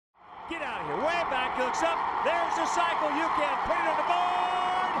Get out of here. Way back, looks up. There's the cycle. You can put it on the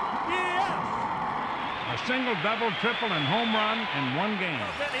board. Yes! A single, double, triple, and home run in one game.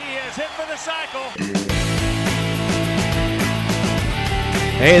 Then he is hit for the cycle.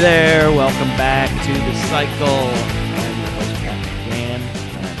 Hey there, welcome back to The Cycle. I'm your host, Captain Dan.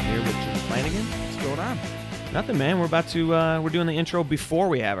 I'm here with Jim Flanagan. What's going on? Nothing, man. We're doing the intro before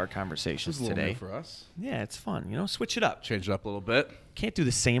we have our conversations This is a little today. new for us. Yeah, it's fun. You know, switch it up. Change it up a little bit. Can't do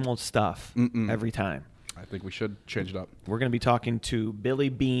the same old stuff every time. I think we should change it up. We're going to be talking to Billy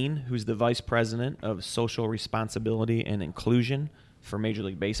Beane, who's the Vice President of Social Responsibility and Inclusion for Major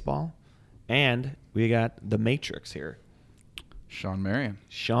League Baseball. And we got the Matrix here. Shawn Marion.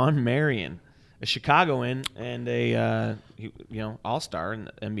 Shawn Marion, a Chicagoan and a all-star in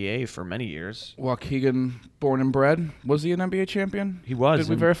the NBA for many years. Waukegan, born and bred. Was he an NBA champion? He was. Did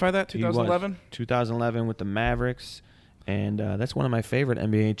we verify that? 2011? 2011 with the Mavericks. And that's one of my favorite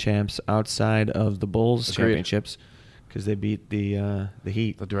NBA champs outside of the Bulls championships because they beat the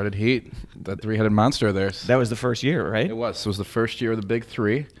Heat. The dreaded Heat. That three-headed monster of theirs. That was the first year, right? It was. It was the first year of the Big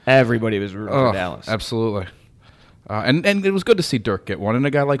Three. Everybody was rooting for Dallas. Absolutely. And it was good to see Dirk get one, and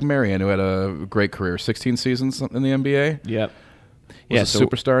a guy like Marion who had a great career, 16 seasons in the NBA. Yep. Was a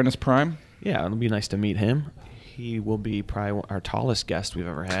superstar in his prime. Yeah, it'll be nice to meet him. He will be probably our tallest guest we've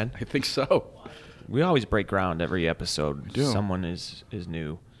ever had. I think so. We always break ground every episode. We do. Someone is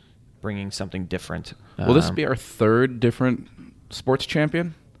new, bringing something different. Will this be our third different sports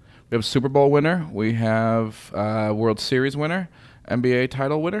champion? We have a Super Bowl winner. We have a World Series winner, NBA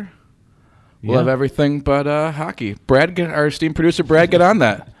title winner. We'll have everything but hockey. Brad, our esteemed producer, Brad, get on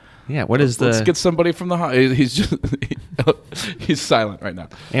that. Yeah, what is the... Let's get somebody from the... He's just... he's silent right now.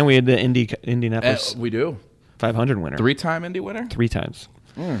 And we had the Indianapolis We do. 500 winner. 3-time Indy winner? 3 times.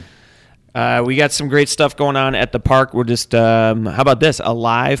 We got some great stuff going on at the park. We're just, how about this? A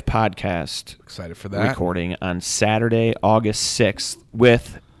live podcast. Excited for that. Recording on Saturday, August 6th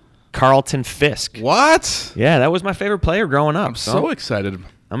with Carlton Fisk. What? Yeah, that was my favorite player growing up. I'm so excited.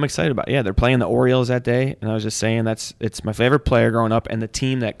 I'm excited about it. Yeah, they're playing the Orioles that day, and I was just saying it's my favorite player growing up and the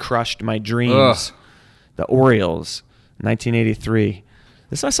team that crushed my dreams, the Orioles, 1983.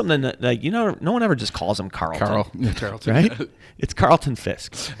 It's not something that, no one ever just calls him Carlton. Carlton. Right? It's Carlton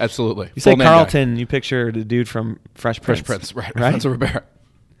Fisk. Absolutely. You say Carlton, you picture the dude from Fresh Prince. Right? Alfonso Ribeiro.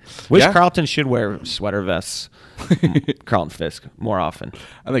 Which Carlton should wear sweater vests, Carlton Fisk, more often.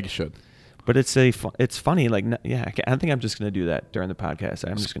 I think he should. But it's funny. I think I'm just going to do that during the podcast.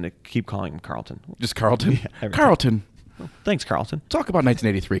 I'm just going to keep calling him Carlton. Just Carlton? Yeah, Carlton. Well, thanks, Carlton. Talk about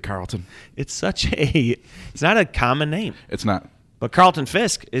 1983, Carlton. It's not a common name. It's not. But Carlton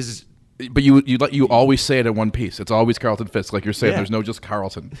Fisk is... But you always say it in one piece. It's always Carlton Fisk. Like you're saying, there's no just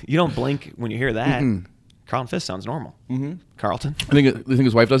Carlton. You don't blink when you hear that. Carlton Fisk sounds normal. Carlton. You think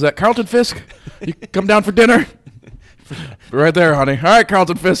his wife does that? Carlton Fisk, you come down for dinner? Right there, honey. All right,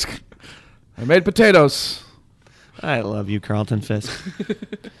 Carlton Fisk. I made potatoes. I love you, Carlton Fisk.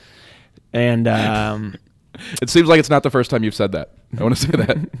 And it seems like it's not the first time you've said that. I want to say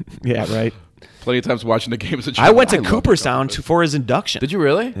that. Yeah, right. Plenty of times watching the games. I went to Cooperstown for his induction. Did you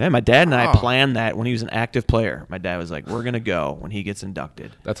really? Yeah, my dad and I planned that when he was an active player. My dad was like, we're going to go when he gets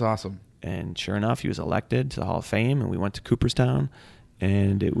inducted. That's awesome. And sure enough, he was elected to the Hall of Fame, and we went to Cooperstown,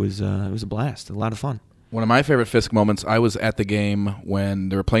 and it was a blast, a lot of fun. One of my favorite Fisk moments, I was at the game when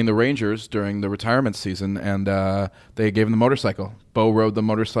they were playing the Rangers during the retirement season, and they gave him the motorcycle. Bo rode the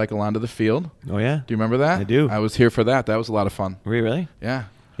motorcycle onto the field. Oh, yeah? Do you remember that? I do. I was here for that. That was a lot of fun. Were you really? Yeah.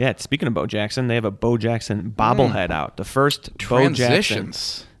 Yeah, speaking of Bo Jackson, they have a Bo Jackson bobblehead out. The first Transitions. Bo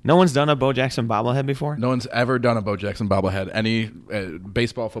Jackson. No one's done a Bo Jackson bobblehead before? No one's ever done a Bo Jackson bobblehead. Any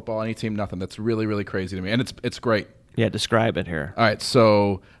baseball, football, any team, nothing. That's really, really crazy to me. And it's great. Yeah, describe it here. All right,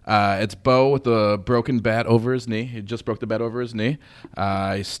 so it's Bo with the broken bat over his knee. He just broke the bat over his knee.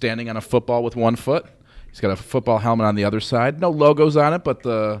 He's standing on a football with one foot. He's got a football helmet on the other side. No logos on it, but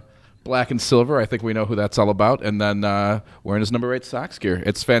the black and silver, I think we know who that's all about. And then wearing his number 8 Sox gear.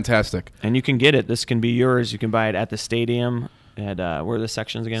 It's fantastic. And you can get it. This can be yours. You can buy it at the stadium. And where are the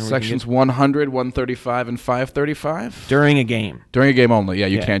sections again? Sections 100, 135, and 535. During a game. During a game only. Yeah,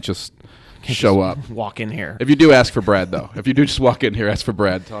 you can't just show up. Walk in here. If you do, ask for Brad, though. If you do just walk in here, ask for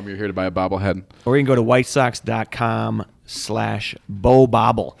Brad. Tell him you're here to buy a bobblehead. Or you can go to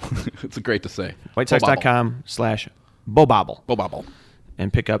whitesox.com/bobobble. It's great to say. whitesox.com/bobobble. Bobobble.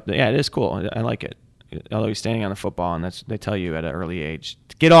 And pick up. It is cool. I like it. Although he's standing on a football, and they tell you at an early age,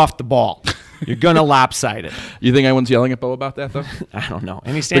 get off the ball. You're going to lopside it. You think anyone's yelling at Bo about that, though? I don't know.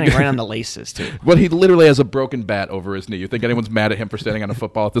 And he's standing right on the laces, too. But he literally has a broken bat over his knee. You think anyone's mad at him for standing on a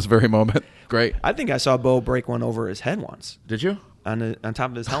football at this very moment? Great. I think I saw Bo break one over his head once. Did you? On top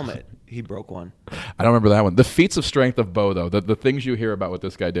of his helmet. He broke one. I don't remember that one. The feats of strength of Bo, though, the things you hear about what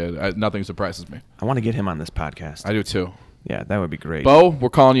this guy did, nothing surprises me. I want to get him on this podcast. I do too. Yeah, that would be great. Bo, we're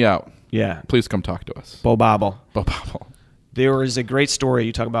calling you out. Yeah. Please come talk to us. Bo Bobble. Bo Bobble. There was a great story.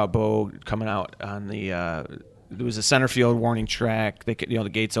 You talk about Bo coming out on the there was a center field warning track. The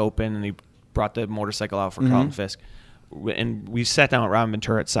gates open, and he brought the motorcycle out for Carlton Fisk. And we sat down with Robin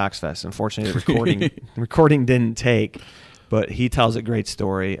Ventura at Sox Fest. Unfortunately, the recording didn't take. But he tells a great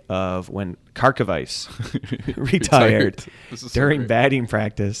story of when Karkovice retired during batting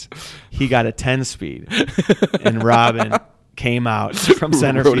practice. He got a 10-speed, and Robin came out from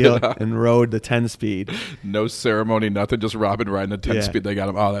center field and rode the 10-speed. No ceremony, nothing. Just Robin riding the 10-speed. They got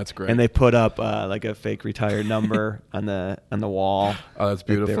him. Oh, that's great. And they put up like a fake retired number on the wall. Oh, that's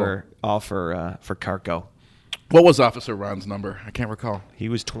beautiful. They were all for Carco. What was Officer Ron's number? I can't recall. He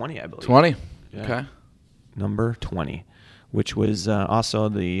was 20, I believe. 20? Yeah. Okay. Number 20. Which was also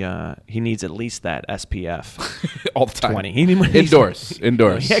he needs at least that SPF. All the time. 20. Indoors.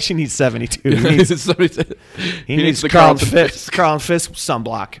 No, he actually needs 72. He needs the Carlton Fisk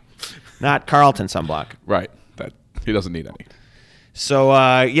sunblock, not Carlton sunblock. Right. That he doesn't need any. So,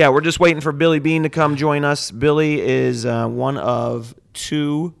 we're just waiting for Billy Beane to come join us. Billy is one of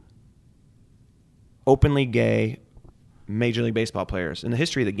 2 openly gay Major League Baseball players in the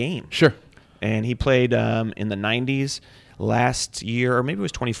history of the game. Sure. And he played in the 90s. Last year, or maybe it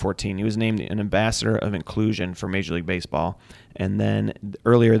was 2014, he was named an ambassador of inclusion for Major League Baseball. And then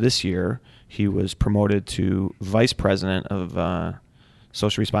earlier this year, he was promoted to vice president of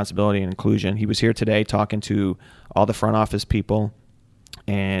social responsibility and inclusion. He was here today talking to all the front office people,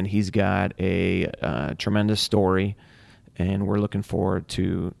 and he's got a tremendous story, and we're looking forward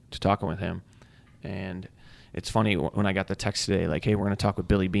to talking with him. And it's funny, when I got the text today, like, hey, we're going to talk with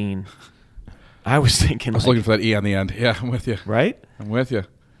Billy Beane, I was thinking, I was looking for that E on the end. Yeah, I'm with you. Right? I'm with you.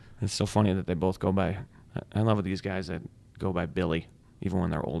 It's so funny that they both go by. I love these guys that go by Billy, even when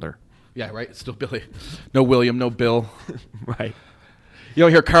they're older. Yeah, right. It's still Billy. No William, no Bill. Right. You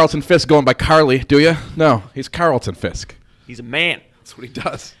don't hear Carlton Fisk going by Carly, do you? No, he's Carlton Fisk. He's a man. That's what he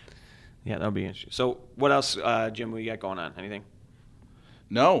does. Yeah, that'll be interesting. So, what else, Jim? We got going on? Anything?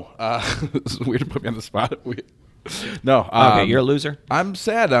 No. This is weird to put me on the spot. No. Okay, you're a loser? I'm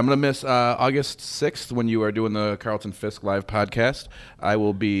sad. I'm going to miss August 6th when you are doing the Carlton Fisk live podcast. I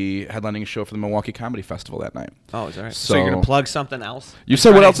will be headlining a show for the Milwaukee Comedy Festival that night. Oh, is that right? So you're going to plug something else? You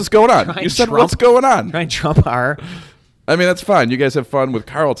said what else is going on. You said what's going on. Try and trump our... I mean, that's fine. You guys have fun with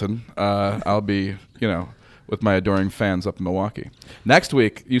Carlton. I'll be, with my adoring fans up in Milwaukee. Next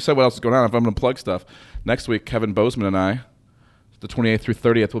week, you said what else is going on. If I'm going to plug stuff, next week, Kevin Bozeman and I, the 28th through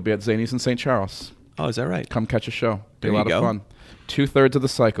 30th, will be at Zany's in St. Charles. Oh, is that right? Come catch a show. Be There a lot you of go. fun. 2/3 of the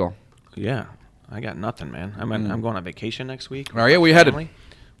cycle. Yeah. I got nothing, man. I'm going on vacation next week. Are you? Where you headed?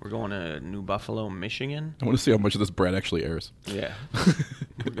 We're going to New Buffalo, Michigan. I want to see how much of this Brad actually airs. Yeah.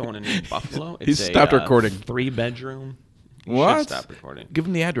 We're going to New Buffalo. He's stopped recording. 3-bedroom. What? Should stop recording. Give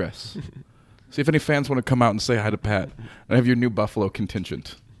him the address. See if any fans want to come out and say hi to Pat. I have your New Buffalo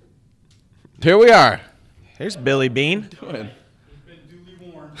contingent. Here we are. Here's Billy Beane. Doing.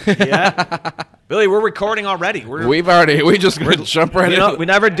 Yeah. Billy, we're recording already. We just jump right in. We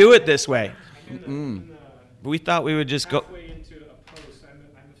never do it this way. We thought we would just go. Halfway into a post,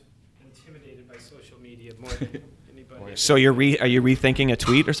 I'm intimidated by social media more than anybody. So are you rethinking a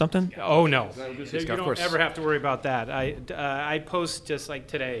tweet or something? Oh no, you Of don't course. ever have to worry about that. I post just like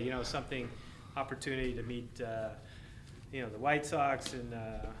today, something, opportunity to meet, the White Sox and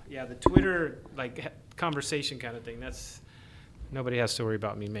the Twitter conversation kind of thing. That's. Nobody has to worry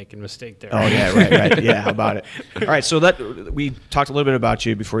about me making a mistake there. Oh, yeah, right. Yeah, how about it? All right, so we talked a little bit about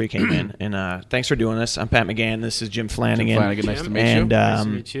you before you came in, and thanks for doing this. I'm Pat McGann. This is Jim Flanagan. Nice to meet you. Nice to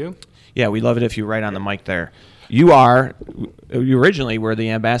meet you. Yeah, we love it if you write on the mic there. You originally were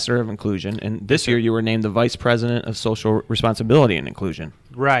the ambassador of inclusion, and this year you were named the vice president of social responsibility and inclusion.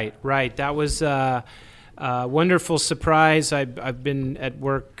 Right. That was a wonderful surprise. I've been at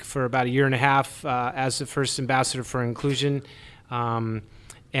work for about a year and a half as the first ambassador for inclusion.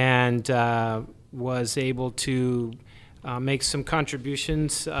 And was able to make some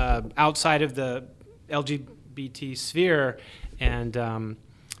contributions outside of the LGBT sphere, and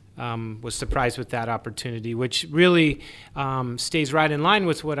was surprised with that opportunity, which really stays right in line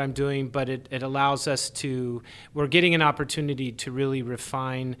with what I'm doing, but it allows us we're getting an opportunity to really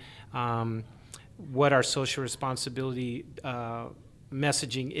refine what our social responsibility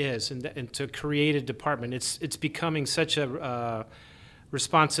messaging is, and to create a department. It's becoming such a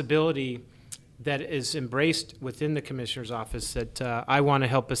responsibility that is embraced within the commissioner's office that I want to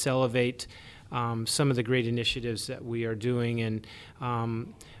help us elevate some of the great initiatives that we are doing. And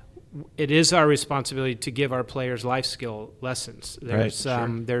it is our responsibility to give our players life skill lessons.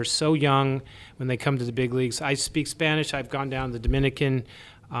 They're so young when they come to the big leagues. I speak Spanish. I've gone down to the Dominican,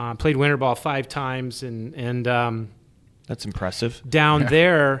 played winter ball 5 times, and that's impressive. Down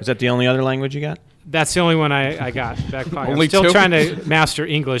there. Is that the only other language you got? That's the only one I got. Back pocket. Only I'm still 2? trying to master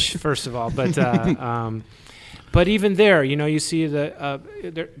English, first of all, but even there, you see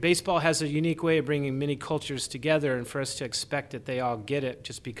baseball has a unique way of bringing many cultures together, and for us to expect that they all get it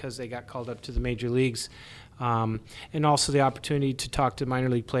just because they got called up to the major leagues, and also the opportunity to talk to minor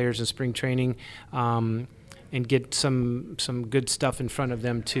league players in spring training, and get some good stuff in front of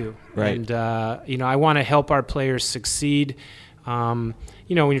them too. Right. And I want to help our players succeed. When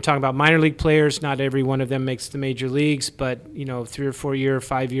you're talking about minor league players, not every one of them makes the major leagues, but 3 or 4 year,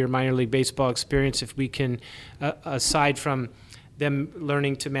 5 year minor league baseball experience, if we can, aside from them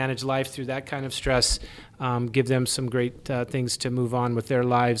learning to manage life through that kind of stress, give them some great things to move on with their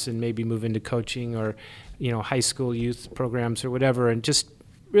lives and maybe move into coaching or, high school youth programs or whatever, and just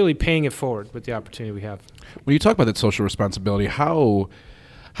really paying it forward with the opportunity we have. When you talk about that social responsibility, how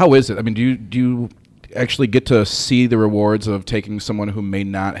is it? I mean, do you actually get to see the rewards of taking someone who may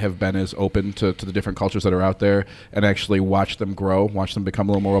not have been as open to the different cultures that are out there and actually watch them grow, watch them become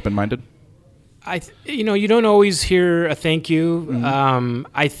a little more open-minded? You don't always hear a thank you. Mm-hmm.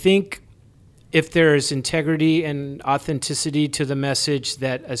 I think if there's integrity and authenticity to the message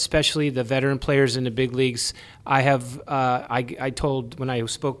that especially the veteran players in the big leagues, I told when I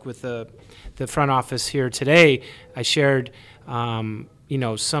spoke with the front office here today, I shared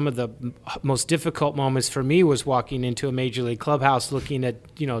some of the most difficult moments for me was walking into a major league clubhouse looking at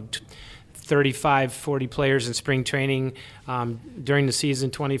 35, 40 players in spring training during the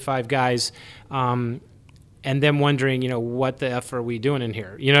season, 25 guys, and them wondering, what the F are we doing in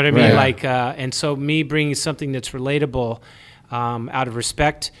here? You know what I mean? Right. And so me bringing something that's relatable out of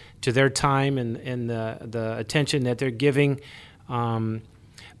respect to their time and the attention that they're giving.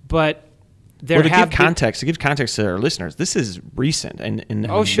 But to give context to our listeners, this is recent, and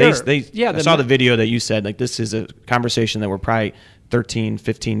sure. I saw the video that you said this is a conversation that we're probably 13,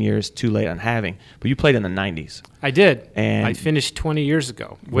 15 years too late on having. But you played in the 90s. I did, and I finished 20 years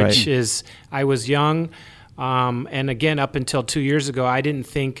ago, which is I was young, and again up until 2 years ago, I didn't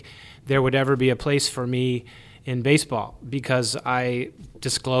think there would ever be a place for me in baseball because I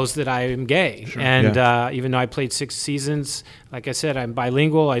disclosed that I am gay, and even though I played 6 seasons, like I said, I'm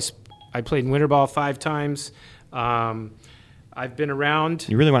bilingual. I played winter ball 5 times. I've been around.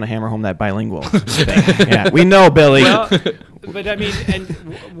 You really want to hammer home that bilingual thing. Yeah, we know, Billy. Well, but I mean, and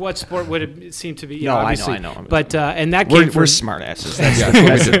what sport would it seem to be? No, obviously. I know. But and that we're smart asses.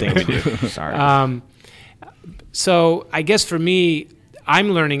 That's the thing we do. Sorry. So I guess for me,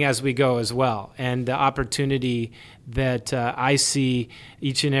 I'm learning as we go as well, and the opportunity that I see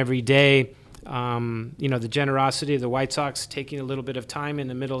each and every day. The generosity of the White Sox taking a little bit of time in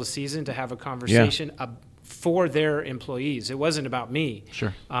the middle of the season to have a conversation for their employees. It wasn't about me.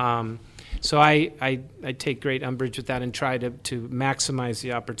 Sure. So I take great umbrage with that and try to maximize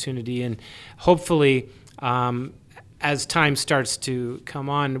the opportunity. And hopefully, as time starts to come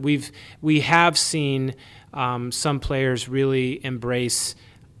on, we have seen some players really embrace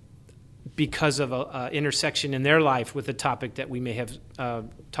because of a intersection in their life with a topic that we may have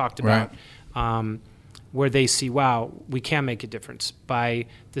talked about. Right. Where they see, wow, we can make a difference by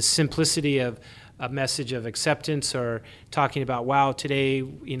the simplicity of a message of acceptance or talking about, wow, today,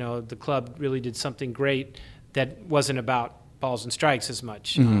 the club really did something great that wasn't about balls and strikes as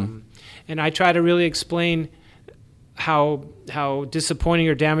much. Mm-hmm. And I try to really explain how disappointing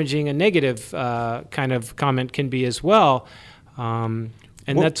or damaging a negative kind of comment can be as well.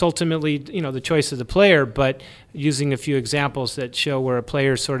 And that's ultimately, the choice of the player, but using a few examples that show where a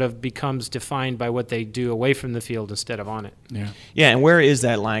player sort of becomes defined by what they do away from the field instead of on it. Yeah, and where is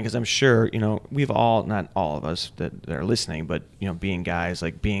that line? Because I'm sure, we've all, not all of us that are listening, but, being guys,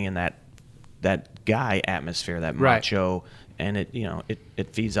 like being in that guy atmosphere, that macho, and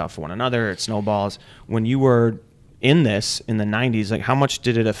it feeds off one another, it snowballs. When you were in this in the 90s, like how much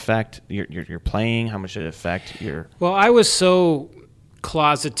did it affect your playing? How much did it affect your... Well, I was so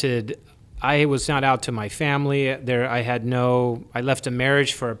closeted. I was not out to my family. I left a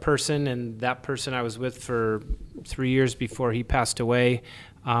marriage for a person, and that person I was with for 3 years before he passed away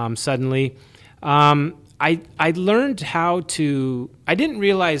suddenly. I learned how to, I didn't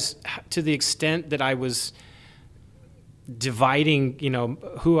realize to the extent that I was dividing,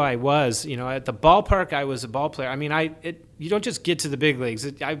 who I was. At the ballpark, I was a ball player. I mean, you don't just get to the big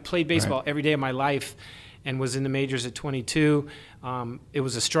leagues. I played baseball every day of my life and was in the majors at 22. It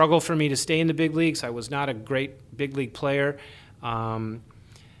was a struggle for me to stay in the big leagues. I was not a great big league player.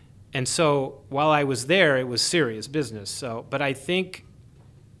 And so while I was there, it was serious business. So, but I think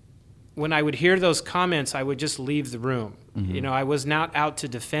when I would hear those comments, I would just leave the room. You know, I was not out to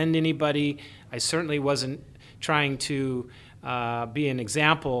defend anybody. I certainly wasn't trying to be an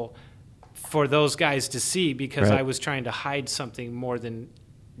example for those guys to see, because Right. I was trying to hide something more than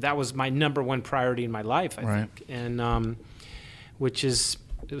that was my number one priority in my life, I think. And which is,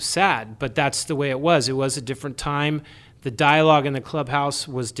 it was sad, but that's the way it was. It was a different time. The dialogue in the clubhouse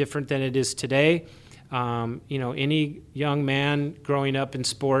was different than it is today. You know, any young man growing up in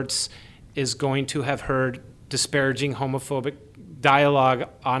sports is going to have heard disparaging, homophobic dialogue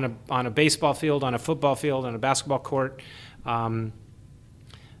on a baseball field, on a football field, on a basketball court.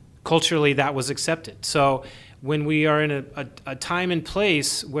 Culturally, that was accepted. So when we are in a time and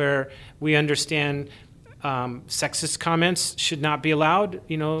place where we understand sexist comments should not be allowed,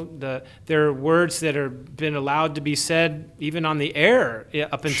 you know, there are words that are been allowed to be said even on the air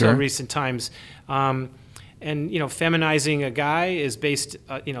up until recent times. And, you know, feminizing a guy is based,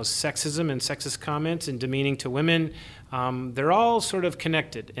 you know, sexism and sexist comments and demeaning to women. They're all sort of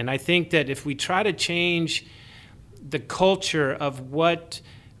connected. And I think that if we try to change the culture of what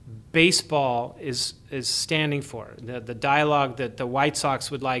baseball is standing for, the dialogue that the White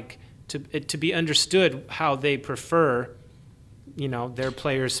Sox would like to be understood, how they prefer, you know, their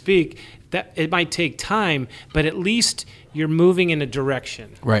players speak, that it might take time, but at least you're moving in a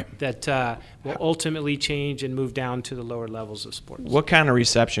direction that will ultimately change and move down to the lower levels of sports. What kind of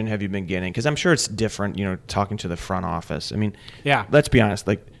reception have you been getting? Because I'm sure it's different, you know, talking to the front office. I mean, yeah, let's be honest,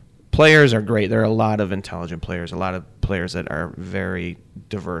 like, players are great. There are a lot of intelligent players, a lot of players that are very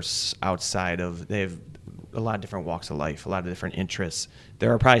diverse outside of, they have a lot of different walks of life, a lot of different interests.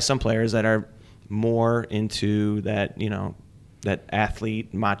 There are probably some players that are more into that, you know, that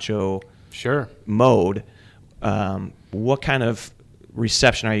athlete, macho mode. What kind of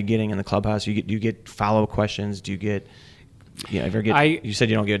reception are you getting in the clubhouse? Do you get follow-up questions? Do you get, you know, you said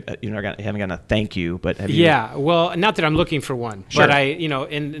you don't get, you haven't gotten a thank you, but have you? Yeah, well, not that I'm looking for one, Sure. but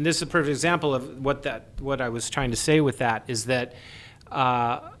and this is a perfect example of what I was trying to say with that is that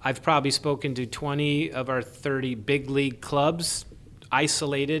I've probably spoken to 20 of our 30 big league clubs,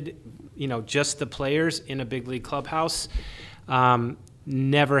 isolated, you know, just the players in a big league clubhouse.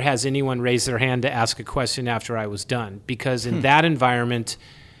 Never has anyone raised their hand to ask a question after I was done, because in that environment,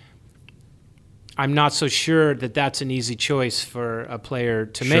 I'm not so sure that that's an easy choice for a player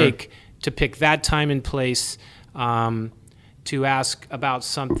to make, to pick that time and place to ask about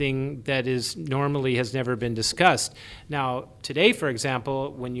something that is normally has never been discussed. Now, today, for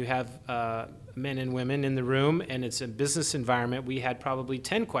example, when you have men and women in the room and it's a business environment, we had probably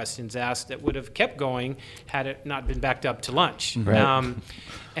 10 questions asked that would have kept going had it not been backed up to lunch. Right.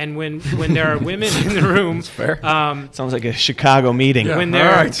 And when there are women in the room, Sounds like a Chicago meeting. when All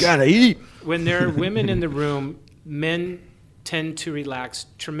there right, gotta eat. when there are women in the room, men tend to relax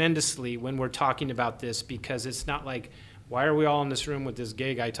tremendously when we're talking about this, because it's not like, why are we all in this room with this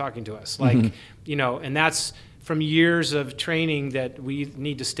gay guy talking to us? Like, you know, and that's from years of training that we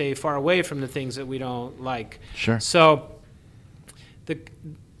need to stay far away from the things that we don't like. Sure. So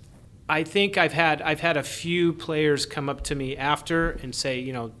I think I've had a few players come up to me after and say,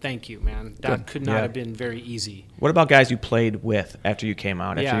 you know, thank you, man. That could not have been very easy. What about guys you played with after you came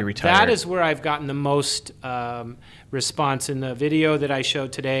out, after you retired? That is where I've gotten the most response. In the video that I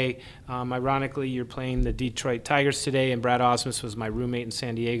showed today, ironically, you're playing the Detroit Tigers today, and Brad Osmus was my roommate in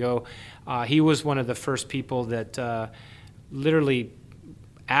San Diego. He was one of the first people that literally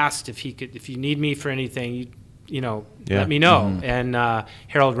asked if you need me for anything, let me know. And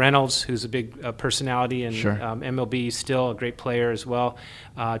Harold Reynolds, who's a big personality in MLB, still a great player as well.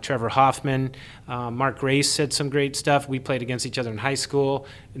 Trevor Hoffman, Mark Grace said some great stuff. We played against each other in high school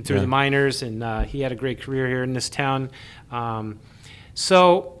and through the minors, and he had a great career here in this town. And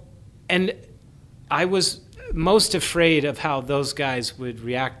I was most afraid of how those guys would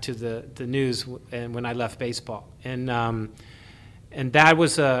react to the news when I left baseball. And that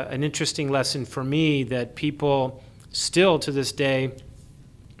was an interesting lesson for me, that people still to this day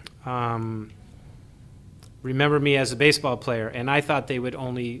remember me as a baseball player, and I thought they would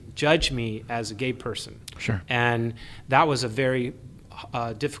only judge me as a gay person. Sure. And that was a very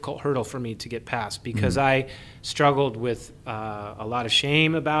difficult hurdle for me to get past, because I struggled with a lot of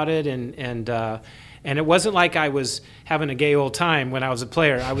shame about it, and it wasn't like I was having a gay old time when I was a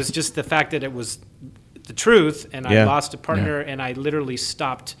player. I was just the fact that it was the truth, and I lost a partner, and I literally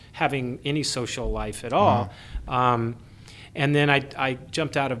stopped having any social life at all. And then I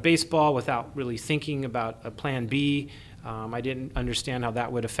jumped out of baseball without really thinking about a plan B. I didn't understand how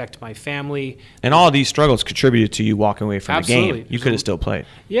that would affect my family. And all of these struggles contributed to you walking away from Absolutely. the game. You could have still played.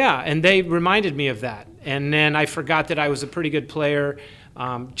 Yeah, and they reminded me of that. And then I forgot that I was a pretty good player,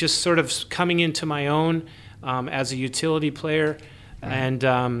 just sort of coming into my own as a utility player.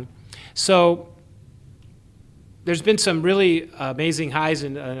 And so there's been some really amazing highs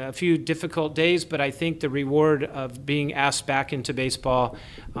and a few difficult days, but I think the reward of being asked back into baseball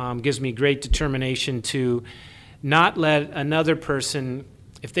gives me great determination to not let another person,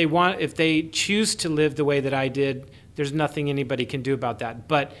 if they choose to live the way that I did, there's nothing anybody can do about that.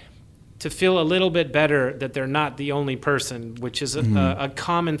 But to feel a little bit better that they're not the only person, which is a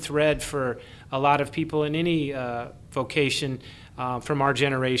common thread for a lot of people in any vocation from our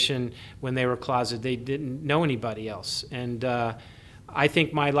generation when they were closeted. They didn't know anybody else. And I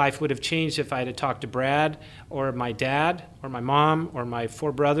think my life would have changed if I had talked to Brad or my dad or my mom or my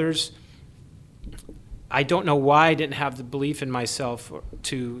 4 brothers. I don't know why I didn't have the belief in myself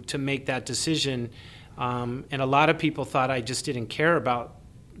to make that decision. And a lot of people thought I just didn't care about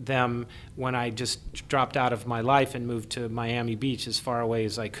them when I just dropped out of my life and moved to Miami Beach as far away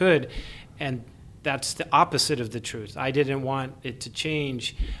as I could. And that's the opposite of the truth. I didn't want it to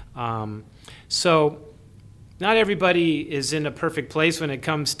change. So not everybody is in a perfect place when it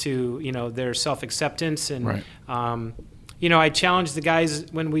comes to, their self-acceptance. And, right. I challenge the guys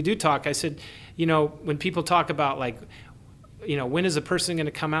when we do talk. I said, when people talk about when is a person going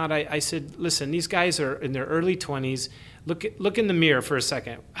to come out? I said, listen, these guys are in their early 20s. Look in the mirror for a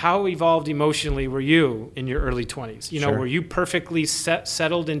second. How evolved emotionally were you in your early 20s? Sure. Were you perfectly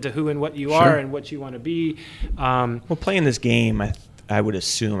settled into who and what you are and what you want to be? Well, playing this game, I would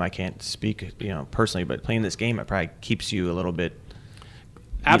assume, I can't speak, personally, but playing this game, it probably keeps you a little bit.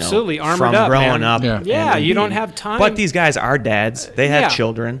 Absolutely, armored from up, growing man. up. Yeah, you don't have time. But these guys are dads. They have Yeah.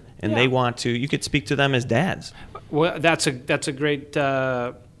 children, and Yeah. they want to. You could speak to them as dads. Well, that's a great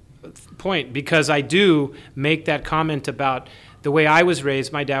point, because I do make that comment about the way I was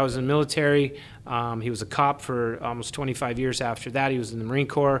raised. My dad was in the military. He was a cop for almost 25 years after that. He was in the Marine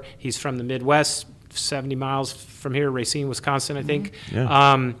Corps. He's from the Midwest, 70 miles from here, Racine, Wisconsin, I think.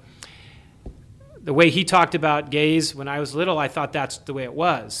 Yeah. The way he talked about gays when I was little, I thought that's the way it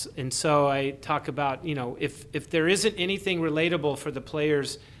was. And so I talk about, if there isn't anything relatable for the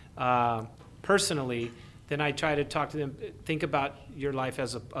players personally, then I try to talk to them, think about your life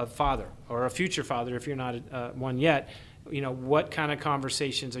as a father or a future father if you're not one yet. What kind of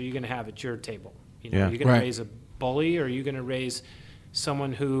conversations are you going to have at your table? Yeah. Are you going to raise a bully, or are you going to raise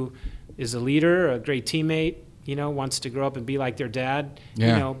someone who is a leader, a great teammate, wants to grow up and be like their dad?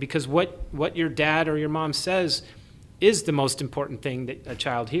 Yeah. Because what your dad or your mom says is the most important thing that a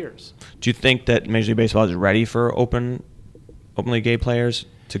child hears. Do you think that Major League Baseball is ready for openly gay players?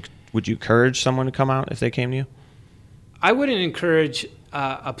 Would you encourage someone to come out if they came to you? I wouldn't encourage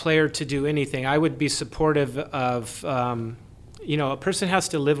a player to do anything. I would be supportive of, a person has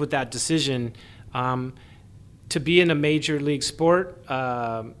to live with that decision. To be in a major league sport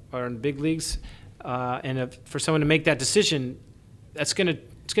or in big leagues, and for someone to make that decision, it's going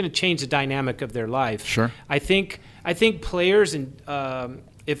to change the dynamic of their life. Sure. I think players, and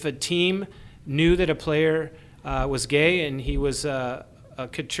if a team knew that a player was gay and he was a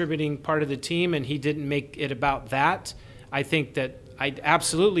contributing part of the team and he didn't make it about that, I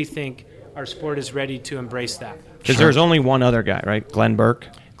absolutely think our sport is ready to embrace that. Because there's only one other guy, right? Glenn Burke.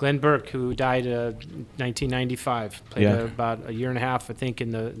 Glenn Burke, who died 1995, played about a year and a half, I think,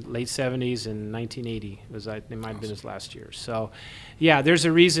 in the late 70s, and 1980 it might have been his last year. So, yeah, there's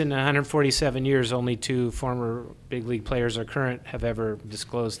a reason in 147 years only 2 former big league players or current have ever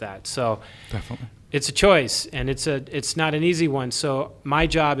disclosed that. So, Definitely. It's a choice, and it's not an easy one. So my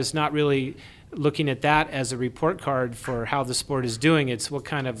job is not really looking at that as a report card for how the sport is doing. It's what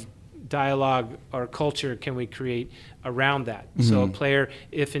kind of dialogue or culture can we create around that. Mm-hmm. So a player,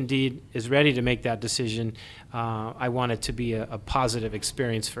 if indeed is ready to make that decision, I want it to be a positive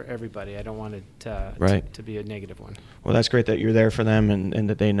experience for everybody. I don't want it to be a negative one. Well, that's great that you're there for them and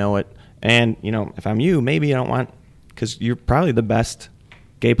that they know it. And, if I'm you, maybe I don't want, because you're probably the best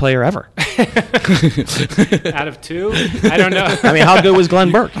gay player ever. Out of 2? I don't know. I mean, how good was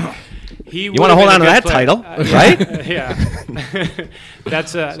Glenn Burke? You want to hold on to that title, right? Yeah.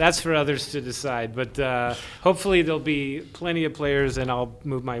 That's for others to decide. But hopefully there'll be plenty of players, and I'll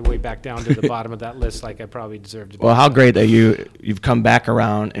move my way back down to the bottom of that list like I probably deserve to be. Well, how great that you've come back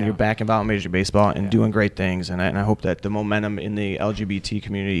around and you're back involved in Major League Baseball and doing great things. And I hope that the momentum in the LGBT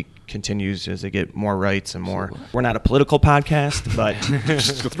community continues as they get more rights and more. Absolutely. We're not a political podcast, but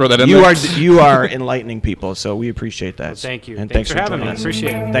just to throw that in there. You are enlightening people, so we appreciate that. Well, thank you. And thanks for having me. us.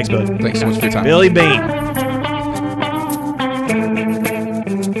 Appreciate it. Thanks, Billy. Thanks so much for your time. Billy Bean.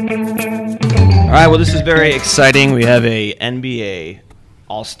 right, well, this is very exciting. We have a NBA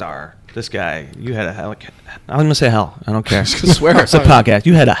All-Star. This guy, you had I'm going to say hell. I don't care. Swear. It's a podcast.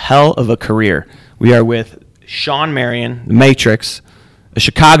 You had a hell of a career. We are with Shawn Marion, the Matrix, a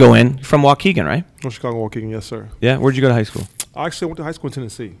Chicagoan from Waukegan, right? From Chicago, Waukegan, yes, sir. Yeah, where'd you go to high school? I actually went to high school in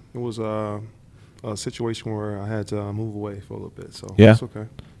Tennessee. It was a situation where I had to move away for a little bit, so Yeah. it's okay.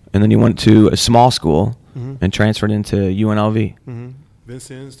 And then you went to a small school Mhm. and transferred into UNLV. Mm-hmm.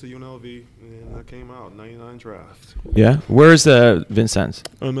 Vincennes to UNLV, and I came out 99 draft. Yeah? Where's Vincennes?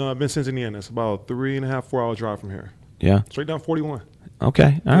 And Vincennes, Indiana. It's about 3.5, 4 hour drive from here. Yeah? Straight down 41.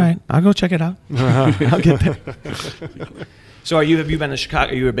 Okay. All right. I'll go check it out. I'll get there. So have you been to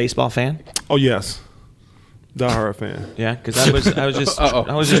Chicago? Are you a baseball fan? Oh, yes. Die-hard fan. Yeah, because I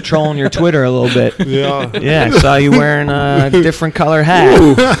was just trolling your Twitter a little bit. Yeah. Yeah, I saw you wearing a different color hat,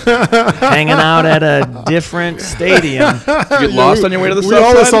 hanging out at a different stadium. You get lost on your way to the We south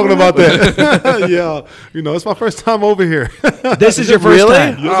always side? talking about that. Yeah. It's my first time over here. This is your first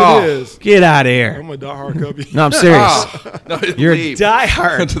time? Yes, Oh. it is. Get out of here. I'm a die-hard Cubby. No, I'm serious. Oh, no, You're a leave.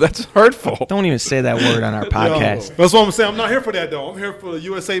 diehard. That's hurtful. Don't even say that word on our podcast. That's what I'm saying. I'm not here for that, though. I'm here for the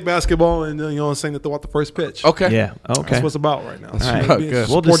USA basketball and, you know what I'm saying, to throw out the first pitch. Okay. Yeah, okay. That's what it's about right now. All right. Oh, good. We'll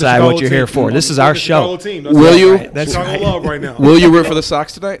Support the decide Chicago what you're here team. for. This is our show. Team. That's Will right. you? Right. That's Chicago right. love right now. Will you root for the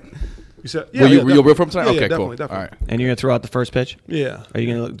Sox tonight? You said, Will you root for them tonight? Yeah, Okay, definitely, cool. Definitely. All right. And you're going to throw out the first pitch? Yeah. Are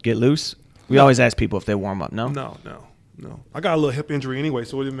you going to get loose? We always ask people if they warm up, no? No. I got a little hip injury anyway,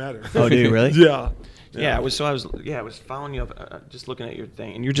 so it didn't matter. Oh, do you really? Yeah. Yeah, I was following you up, just looking at your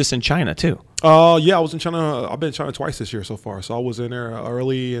thing, and you're just in China too. Yeah, I was in China. I've been in China twice this year so far. So I was in there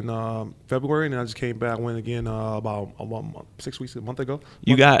early in February, and then I just came back. Went again about 6 weeks, a month ago.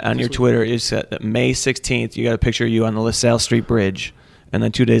 You got on your Twitter, it said that May 16th, you got a picture of you on the LaSalle Street Bridge, and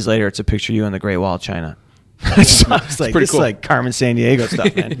then 2 days later, it's a picture of you on the Great Wall of China. It's like pretty this cool. is like Carmen San Diego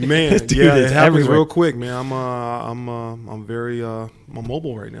stuff, man. Man, This dude yeah, is it happens everywhere. real quick, man. I'm very I'm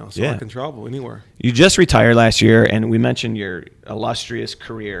mobile right now, so Yeah. I can travel anywhere. You just retired last year, and we mentioned your illustrious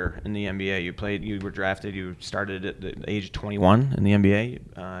career in the NBA. You were drafted, you started at the age of 21 in the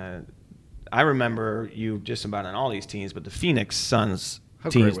NBA. I remember you just about on all these teams, but the Phoenix Suns How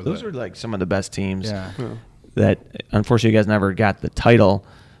teams, great was those that? are like some of the best teams Yeah. that unfortunately you guys never got the title.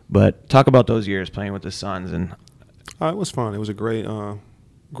 But talk about those years playing with the Suns. And It was fun. It was a great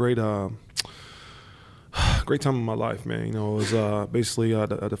time in my life, man. It was basically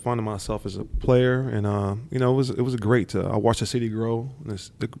defining myself as a player, and it was great. I watched the city grow.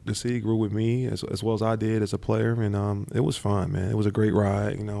 The city grew with me as well as I did as a player, and it was fun, man. It was a great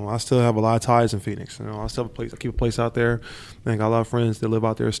ride. I still have a lot of ties in Phoenix. I still have a place. I keep a place out there. I got a lot of friends that live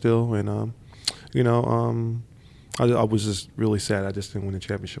out there still, and I was just really sad I just didn't win the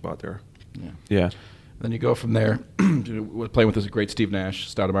championship out there. yeah. Then you go from there, playing with this great Steve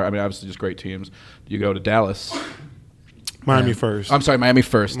Nash, Stoudemire. I mean, obviously just great teams. You go to Dallas. Miami first. I'm sorry, Miami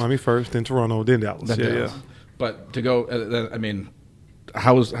first. Miami first, then Toronto, then Dallas. Then Dallas. But to go, I mean,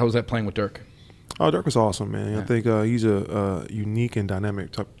 how was that playing with Dirk? Oh, Dirk was awesome, man. Yeah. I think he's a unique and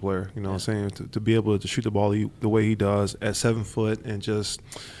dynamic type of player. You know what I'm saying? To be able to shoot the ball the way he does at 7 foot and just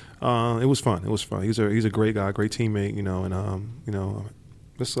it was fun. It was fun. He's a great guy, great teammate,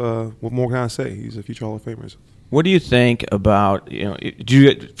 what more can I say? He's a future Hall of Famer. What do you think about, do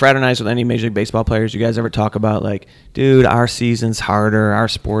you fraternize with any Major League Baseball players? You guys ever talk about, like, dude, our season's harder, our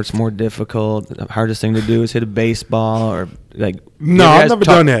sport's more difficult, the hardest thing to do is hit a baseball, or, like... No, I've never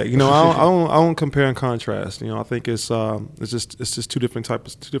done that. I don't compare and contrast. I think it's just two different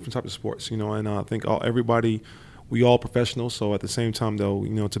types of sports, and I think everybody, we all professionals, so at the same time, though,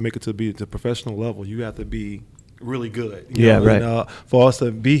 to make it to be at the professional level, you have to be really good. Right. And, for us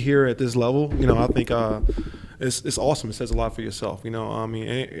to be here at this level, I think it's awesome. It says a lot for yourself.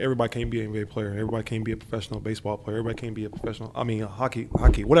 Everybody can't be an NBA player. Everybody can't be a professional baseball player. Everybody can't be a professional.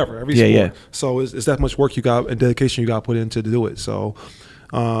 Hockey, whatever. Every sport. Yeah. So it's that much work you got and dedication you got to put in to do it. So,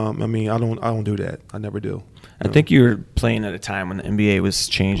 I don't do that. I never do. I think you were playing at a time when the NBA was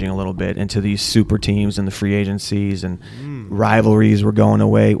changing a little bit into these super teams and the free agencies and rivalries were going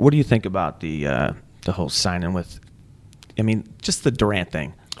away. What do you think about the whole signing with, just the Durant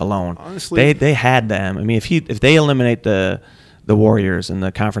thing alone? Honestly, they had them. If they eliminate the Warriors in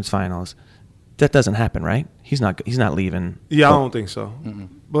the conference finals, that doesn't happen, right? He's not leaving. Yeah, I don't think so. Mm-mm.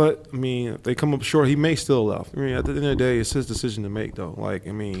 But if they come up short, he may still left. At the end of the day, it's his decision to make, though.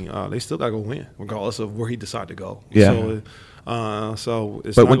 They still gotta go win, regardless of where he decide to go. Yeah. So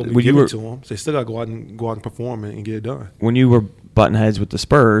it's but not gonna be given to him. So they still gotta go out and perform and get it done. When you were button heads with the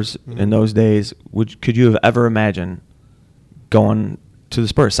Spurs in those days, could you have ever imagined going to the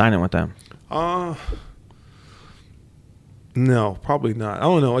Spurs, signing with them? No, probably not. I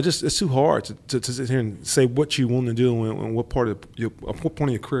don't know. It's too hard to sit here and say what you want to do and what point of your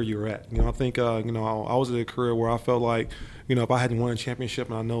career you're at. I think I was at a career where I felt like if I hadn't won a championship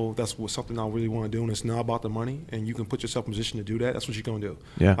and I know that's something I really want to do and it's not about the money and you can put yourself in a position to do that, that's what you're gonna do.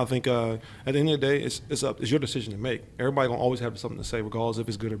 Yeah. I think at the end of the day, it's your decision to make. Everybody gonna always have something to say, regardless if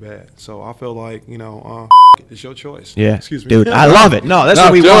it's good or bad. So I feel like it's your choice. Yeah. Excuse me, dude. I love it. No, that's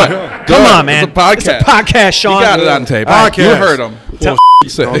what we want. Come on, man. It's a podcast. It's a podcast, Shawn. You got it on tape. Podcast. You heard him.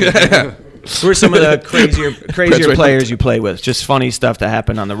 Who are some of the crazier players you play with? Just funny stuff that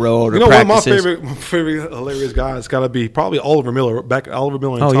happened on the road or practices? One of my favorite hilarious guys got to be probably Oliver Miller and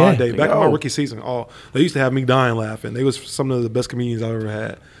Todd Day. Back in my rookie season, they used to have me dying laughing. They was some of the best comedians I've ever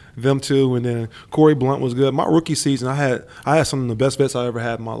had. Them two, and then Corey Blunt was good. My rookie season, I had some of the best vets I ever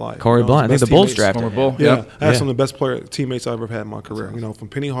had in my life. Corey Blunt, I think the Bulls drafted. Former Bull. Yeah, I had some of the best teammates I ever had in my career. From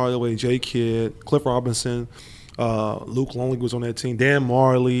Penny Hardaway, Jay Kidd, Cliff Robinson, Luke Longley was on that team, Dan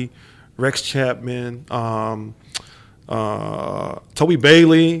Marley, Rex Chapman, Toby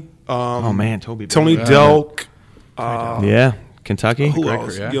Bailey. Toby Bailey. Tony Delk. Kentucky. Who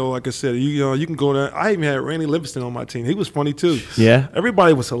else? Like I said, you can go there. I even had Randy Livingston on my team. He was funny too. Yeah.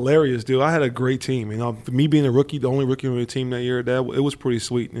 Everybody was hilarious, dude. I had a great team. For me being a rookie, the only rookie on the team that year, it was pretty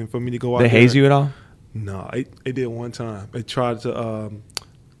sweet. And for me to go out They haze you at all? No, they did one time. They tried to.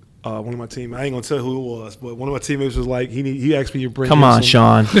 One of my team, I ain't gonna tell who it was, but one of my teammates was like, he asked me to bring. Come on,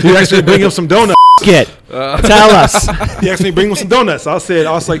 Shawn. He asked me to bring him some donuts. Tell us. He asked me to bring him some donuts. I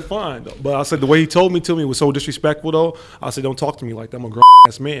was like, fine. But I said the way he told me to me was so disrespectful though. I said, don't talk to me like that. I'm a grown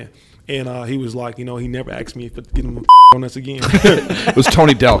ass man. And he was like, he never asked me to get him donuts again. It was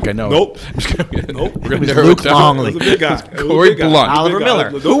Tony Delk, I know. Nope. We're gonna Luke Longley. It was a big guy. Corey Blunt. Oliver Miller.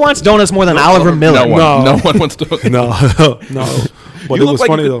 Who wants donuts more than Oliver Miller? No one wants donuts. No. But it was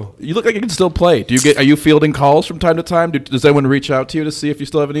funny though. You look like you can still play. Are you fielding calls from time to time? Does anyone reach out to you to see if you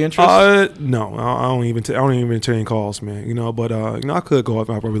still have any interest? No, I don't even entertain calls, man. But I could go if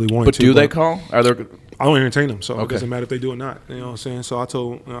I really wanted but to. Do they call? Are there? I don't entertain them, so Okay. it doesn't matter if they do or not. You know what I'm saying? So I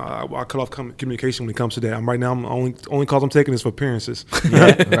told I cut off communication when it comes to that. Right now, I'm only calls I'm taking is for appearances.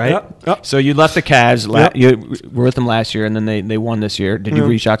 Yeah, right. Yep. So you left the Cavs. Yep. You were with them last year, and then they won this year. Did you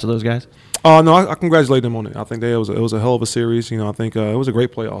reach out to those guys? No, I congratulate them on it. I think it was a hell of a series. I think it was a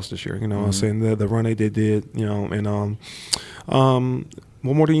great playoffs this year. I'm saying the run they did. And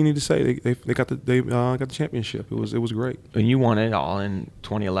what more do you need to say? They got the championship. It was great. And you won it all in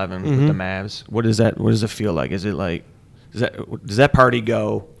 2011 with the Mavs. What does it feel like? Is it like does that party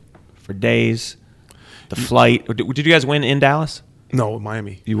go for days? The flight? Or did you guys win in Dallas? No,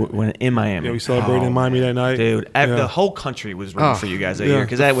 Miami. You went in Miami. Yeah, we celebrated in Miami that night. Dude, Yeah. the whole country was rooting for you guys that Yeah. year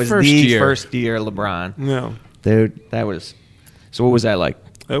because that was First the year. first year of LeBron. Yeah. Dude, that was. So what was that like?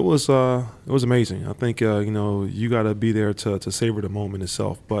 It was amazing. I think you got to be there to savor the moment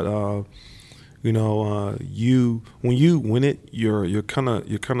itself. But when you win it, you're kind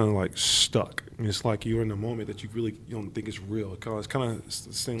of like stuck. It's like you're in the moment that you really don't think it's real. It's kind of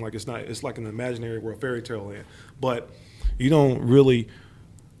seem like it's not. It's like an imaginary world, fairy tale land. But you don't really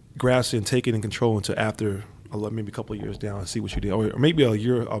grasp it and take it in control until after maybe a couple of years down and see what you did, or maybe a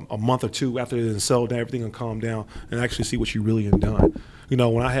year, a month or two after it has settled down, everything and calm down, and actually see what you really have done.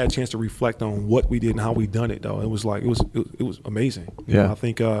 When I had a chance to reflect on what we did and how we done it, though, it was amazing. I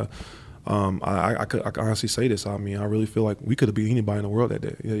think I could honestly say this. I mean, I really feel like we could have beat anybody in the world that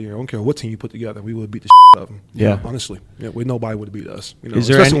day. I don't care what team you put together, we would have beat the out of them. Honestly, nobody would have beat us.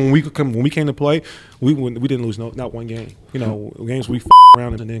 Especially when we came to play, we didn't lose not one game. Games we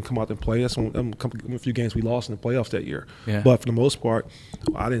around and then come out and play. That's a few games we lost in the playoffs that year. Yeah. But for the most part,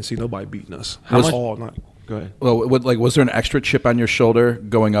 I didn't see nobody beating us. All night. Go ahead. Well, was there an extra chip on your shoulder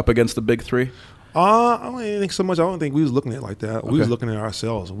going up against the big three? I don't think so much. I don't think we was looking at it like that. Okay. We was looking at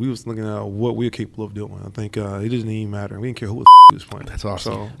ourselves. We was looking at what we were capable of doing. I think it didn't even matter. We didn't care who was playing. That's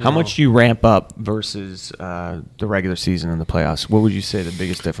awesome. So, how much do you ramp up versus the regular season and the playoffs? What would you say the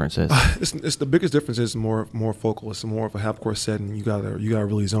biggest difference is? It's the biggest difference is more focal. It's more of a half court setting. You gotta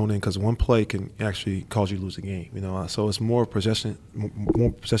really zone in because one play can actually cause you to lose a game. So it's more possession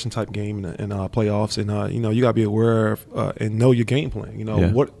type game in playoffs, and you gotta be aware of and know your game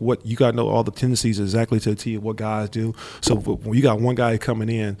plan. What you gotta know all the tendencies exactly to the T of what guys do. So when you got one guy coming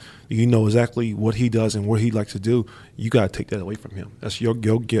in, you know exactly what he does and what he likes to do. You got to take that away from him. That's your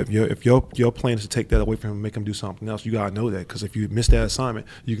gift. If your plan is to take that away from him and make him do something else, you got to know that because if you miss that assignment,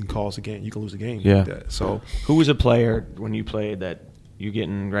 you can cause a game. You can lose a game like that. So who was a player when you played that you're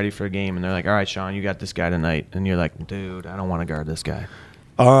getting ready for a game and they're like, all right, Shawn, you got this guy tonight. And you're like, dude, I don't want to guard this guy.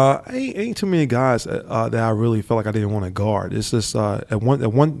 Ain't too many guys that I really felt like I didn't want to guard. It's just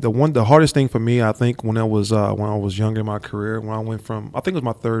the hardest thing for me, I think, when I was younger in my career, when I went from, I think it was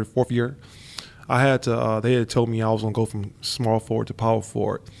my third, fourth year, I had to. They had told me I was gonna go from small forward to power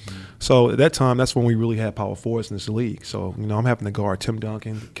forward. So at that time, that's when we really had power forwards in this league. So I'm having to guard Tim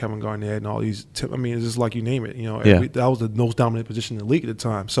Duncan, Kevin Garnett, and all these. It's just like you name it. That was the most dominant position in the league at the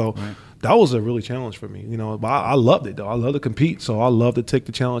time. So that was a really challenge for me. But I loved it though. I love to compete, so I love to take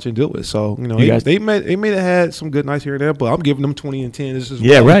the challenge and do it. So they may have had some good nights here and there, but I'm giving them 20 and 10. This is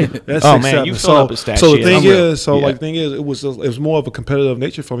right. That's oh 6, man, 7. you filled up a stat So sheet. the thing is, the thing is, it was more of a competitive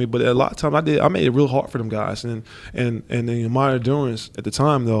nature for me. But a lot of times I made it real hard for them guys, and my endurance at the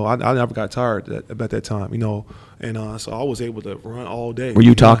time though, I never got tired about that time, and so I was able to run all day. Were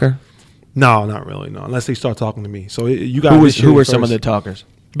you a talker? No, not really. No, unless they start talking to me. So you guys, who were some of the talkers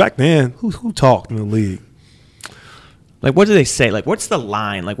back then? Who talked in the league? Like, what do they say? Like, what's the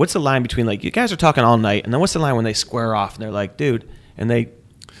line? Like, what's the line between, like, you guys are talking all night, and then what's the line when they square off and they're like, dude, and they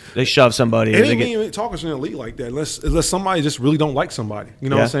shove somebody. It ain't even talkers in the league like that unless somebody just really don't like somebody. You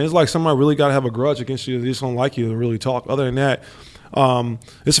know what I'm saying? It's like somebody really got to have a grudge against you. They just don't like you to really talk. Other than that,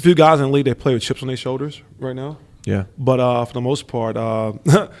 there's a few guys in the league that play with chips on their shoulders right now. Yeah. But for the most part,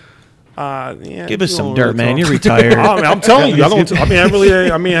 give us some dirt, man. You're retired. I'm telling you, who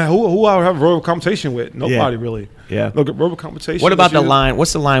I have verbal conversation with? Nobody really. Yeah. Look at verbal conversation. What about the line?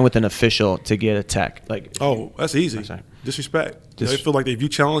 What's the line with an official to get a tech? Like, that's easy. Disrespect. They feel like if you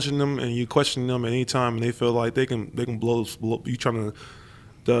challenging them and you question them at any time, and they feel like they can blow you trying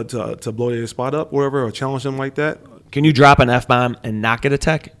to blow their spot up, whatever, or challenge them like that. Can you drop an F-bomb and not get a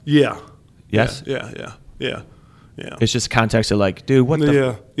tech? Yeah. Yes. Yeah. It's just context of like, dude, what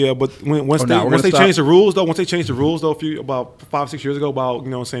the? Yeah. But once they change the rules, though, about 5-6 years ago, about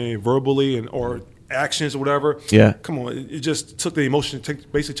verbally or actions or whatever. Yeah. Come on, it just took the emotion,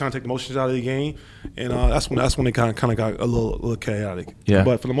 basically trying to take the emotions out of the game, and that's when they kind of got a little chaotic. Yeah.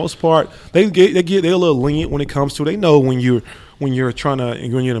 But for the most part, they're a little lenient when it comes to. They know when you're trying to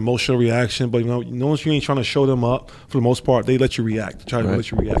when you're an emotional reaction, but once you ain't trying to show them up, for the most part, they let you react. Try to let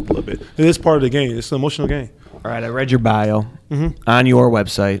you react a little bit. It is part of the game. It's an emotional game. All right, I read your bio on your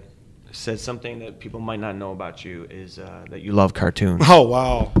website. It said something that people might not know about you is that you love cartoons. Oh,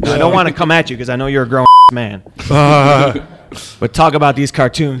 wow. I don't want to come at you because I know you're a grown man. But talk about these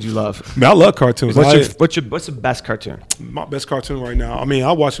cartoons you love. Man, I love cartoons. What's the best cartoon? My best cartoon right now.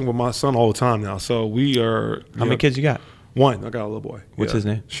 I watch them with my son all the time now. So we are. How many kids you got? One. I got a little boy. What's his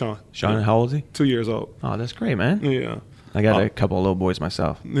name? Sean. Sean, how old is he? 2 years old. Oh, that's great, man. Yeah. I got a couple of little boys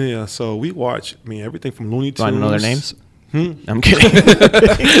myself. Yeah, so we watch, everything from Looney Tunes. Do I know their names? I'm kidding.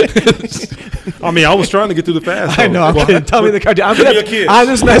 I was trying to get through the fast. I know. I'm kidding. Tell me the cartoon. Tell me your kids. I'm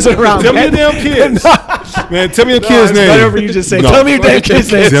just messing around. Tell me your damn kids. Man, tell me your kid's name. Whatever you just say. Tell me your damn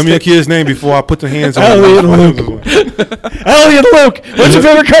kid's name. Tell me your kid's name before I put the hands on Elliot and Luke. Elliot and Luke. What's your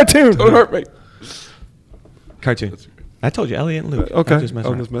favorite cartoon? Don't hurt me. Cartoon. I told you, Elliot and Luke. Okay.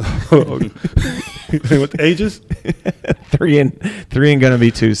 What the ages? 3 and gonna be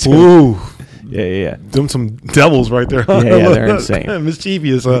 2 soon. Ooh. Yeah. Them some devils right there. Yeah, they're insane.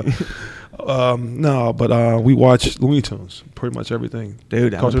 Mischievous. No, but we watch Looney Tunes, pretty much everything.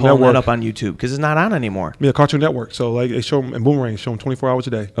 Dude, I'm pulling that up on YouTube because it's not on anymore. Yeah, Cartoon Network. So like they show them in Boomerang, show them 24 hours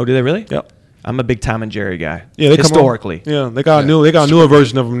a day. Oh, do they really? Yep. I'm a big Tom and Jerry guy. Yeah, they historically. They got a newer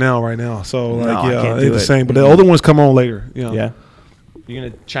version of them now, right now. So they're the same. But the older ones come on later. Yeah. You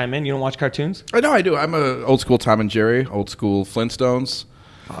gonna chime in? You don't watch cartoons? No, I do. I'm a old school Tom and Jerry, old school Flintstones.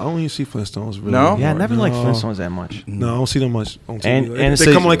 I don't even see Flintstones really. No? Yeah, I never liked Flintstones that much. No, I don't see them much on TV. And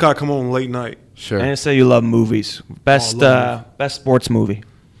they come on late night. Sure. And say you love movies. Best sports movie.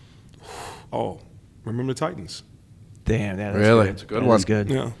 Oh, Remember the Titans. Damn, that's really? Good. It's a good one. That's good.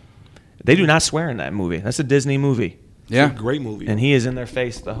 Yeah. They do not swear in that movie. That's a Disney movie. Yeah. It's a great movie. And he is in their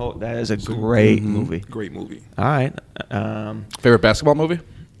face the whole. That is a great movie. Great movie. All right. Favorite basketball movie?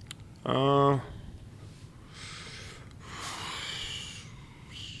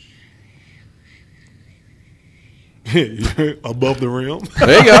 Above the Rim.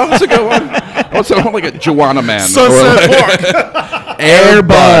 There you go. That's a good one. What's that one like a Joanna Man? Sunset Park. Air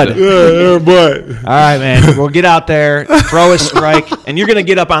Bud. Yeah, Air Bud. All right, man. We'll get out there, throw a strike, and you're gonna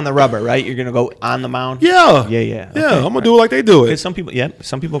get up on the rubber, right? You're gonna go on the mound. Yeah. Yeah. Okay. Yeah. I'm gonna do it like they do it. Some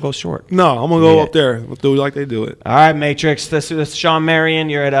people go short. No, I'm gonna go up there. We'll do it like they do it. All right, Matrix. This is Shawn Marion.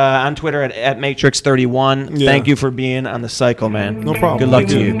 You're on Twitter at Matrix31. Yeah. Thank you for being on the cycle, man. No problem. Good luck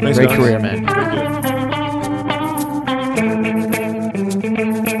to you. Thanks, Great guys. career, man. Thank you.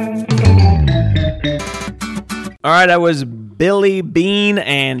 All right, that was Billy Bean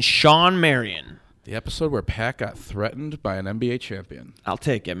and Shawn Marion. The episode where Pat got threatened by an NBA champion. I'll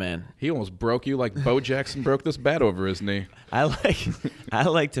take it, man. He almost broke you like Bo Jackson broke this bat over his knee. I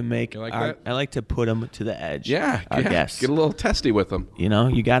like to make. You like that? I like to put them to the edge. Yeah, I guess. Get a little testy with them. You know,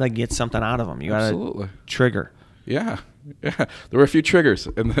 you got to get something out of them. You got to Absolutely. trigger. Yeah. There were a few triggers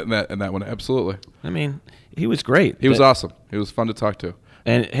in that one. Absolutely. I mean, he was great. He was awesome. He was fun to talk to.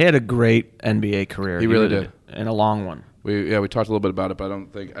 And he had a great NBA career. He really did. And a long one. We talked a little bit about it, but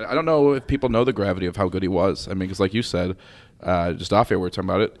I don't know if people know the gravity of how good he was. I mean, because like you said, just off air we were talking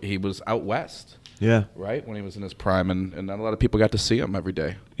about it, he was out west. Yeah. Right? When he was in his prime, and not a lot of people got to see him every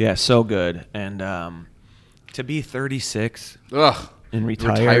day. Yeah, so good. And to be 36 and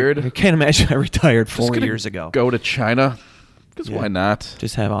retired. I can't imagine I retired 4 years ago. Go to China, because why not?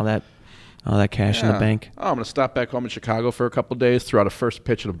 Just have all that cash in the bank. Oh, I'm going to stop back home in Chicago for a couple of days, throw out a first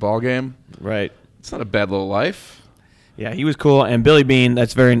pitch at a ball game. Right. It's not a bad little life. Yeah, he was cool. And Billy Bean,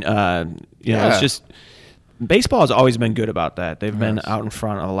 that's very, it's just baseball has always been good about that. They've been out in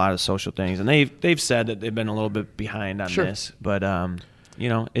front of a lot of social things, and they've said that they've been a little bit behind on this. But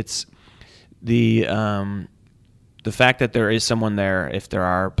it's the fact that there is someone there. If there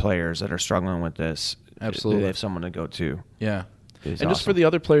are players that are struggling with this, absolutely, they have someone to go to. Yeah. And awesome. Just for the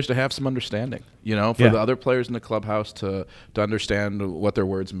other players to have some understanding, for the other players in the clubhouse to understand what their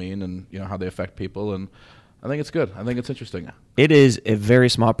words mean and how they affect people, and I think it's good. I think it's interesting. It is a very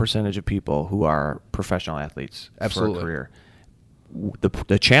small percentage of people who are professional athletes Absolutely. for a career.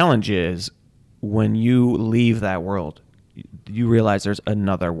 The challenge is when you leave that world, you realize there's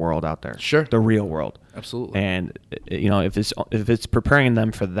another world out there. Sure. The real world. Absolutely. And if it's preparing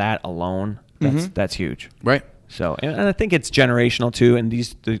them for that alone, that's huge. Right. So, and I think it's generational too. And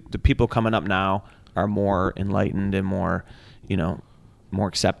the people coming up now are more enlightened and more, more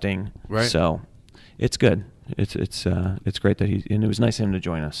accepting. Right. So, it's good. It's great that and it was nice of him to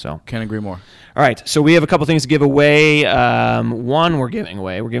join us. So can't agree more. All right, so we have a couple things to give away. One we're giving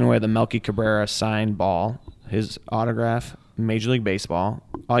away the Melky Cabrera signed ball, his autograph, Major League Baseball.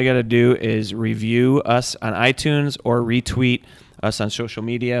 All you got to do is review us on iTunes or retweet us on social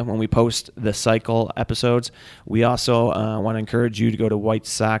media when we post the cycle episodes. We also want to encourage you to go to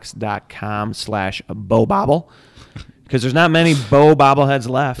whitesox.com/bobobble because there's not many Bo bobbleheads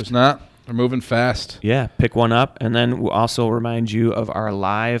left. There's not. They're moving fast. Yeah, pick one up. And then we'll also remind you of our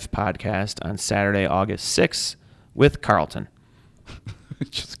live podcast on Saturday, August 6th with Carlton.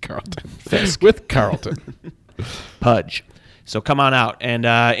 Just Carlton. Fisk. With Carlton. Pudge. So come on out and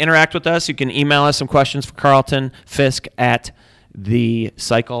interact with us. You can email us some questions for Carlton Fisk at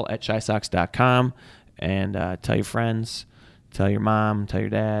thecycle@shysox.com. And tell your friends, tell your mom, tell your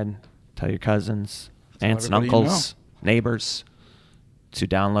dad, tell your cousins, aunts and uncles, neighbors, to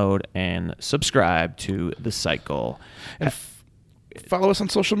download and subscribe to The Cycle. And follow us on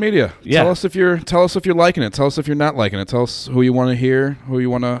social media. Yeah. Tell us if you're liking it. Tell us if you're not liking it. Tell us who you want to hear, who you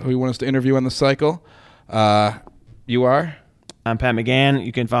want us to interview on The Cycle. You are? I'm Pat McGann.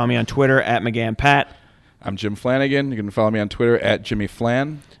 You can follow me on Twitter at McGannPat. I'm Jim Flanagan. You can follow me on Twitter at Jimmy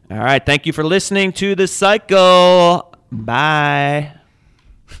Flan. All right. Thank you for listening to The Cycle. Bye.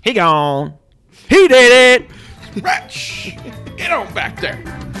 He gone. He did it. Rich, get on back there.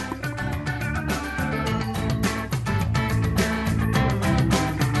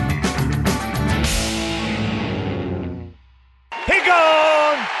 He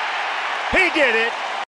gone. He did it.